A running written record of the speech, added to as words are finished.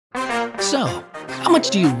So, how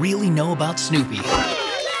much do you really know about Snoopy?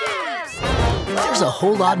 There's a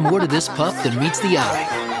whole lot more to this pup than meets the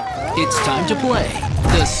eye. It's time to play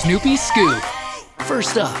the Snoopy Scoop.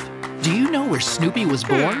 First up, do you know where Snoopy was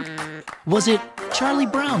born? Was it Charlie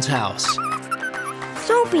Brown's house?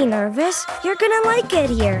 Don't be nervous. You're gonna like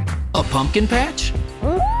it here. A pumpkin patch?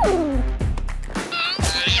 Ooh.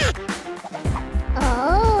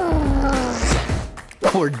 Oh.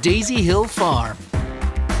 Or Daisy Hill Farm?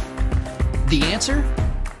 The answer?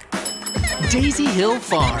 Daisy Hill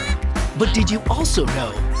Farm. But did you also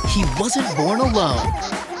know he wasn't born alone?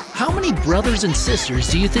 How many brothers and sisters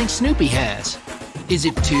do you think Snoopy has? Is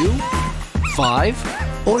it 2,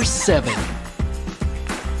 5, or 7?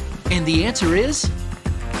 And the answer is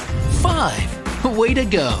 5. Way to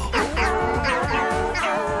go.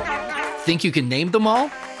 Think you can name them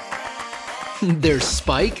all? There's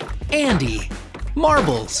Spike, Andy,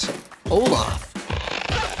 Marbles, Olaf,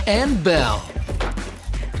 and Belle.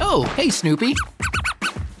 Oh, hey Snoopy.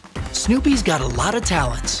 Snoopy's got a lot of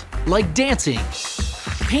talents, like dancing,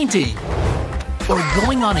 painting, or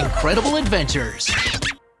going on incredible adventures.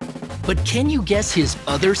 But can you guess his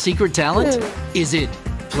other secret talent? Is it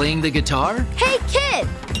playing the guitar? Hey kid!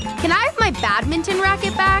 Can I have my badminton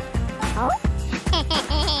racket back?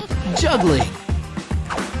 Juggling?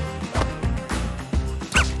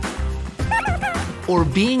 Or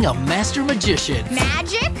being a master magician?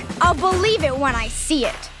 Magic? I'll believe it when I see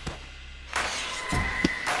it.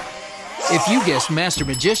 If you guessed master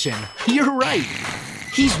magician, you're right.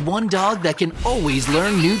 He's one dog that can always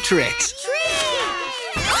learn new tricks.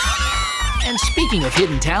 And speaking of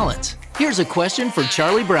hidden talents, here's a question for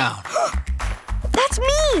Charlie Brown. That's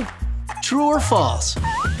me! True or false?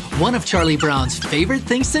 One of Charlie Brown's favorite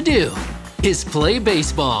things to do is play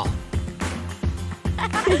baseball.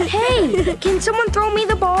 Hey, can someone throw me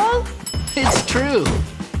the ball? It's true.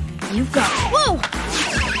 You've got... Whoa!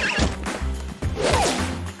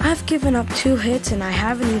 I've given up 2 hits and I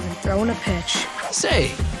haven't even thrown a pitch.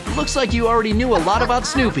 Say, looks like you already knew a lot about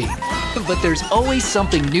Snoopy, but there's always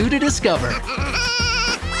something new to discover.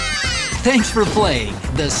 Thanks for playing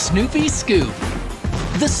the Snoopy Scoop.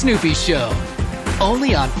 The Snoopy Show,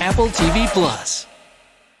 only on Apple TV+.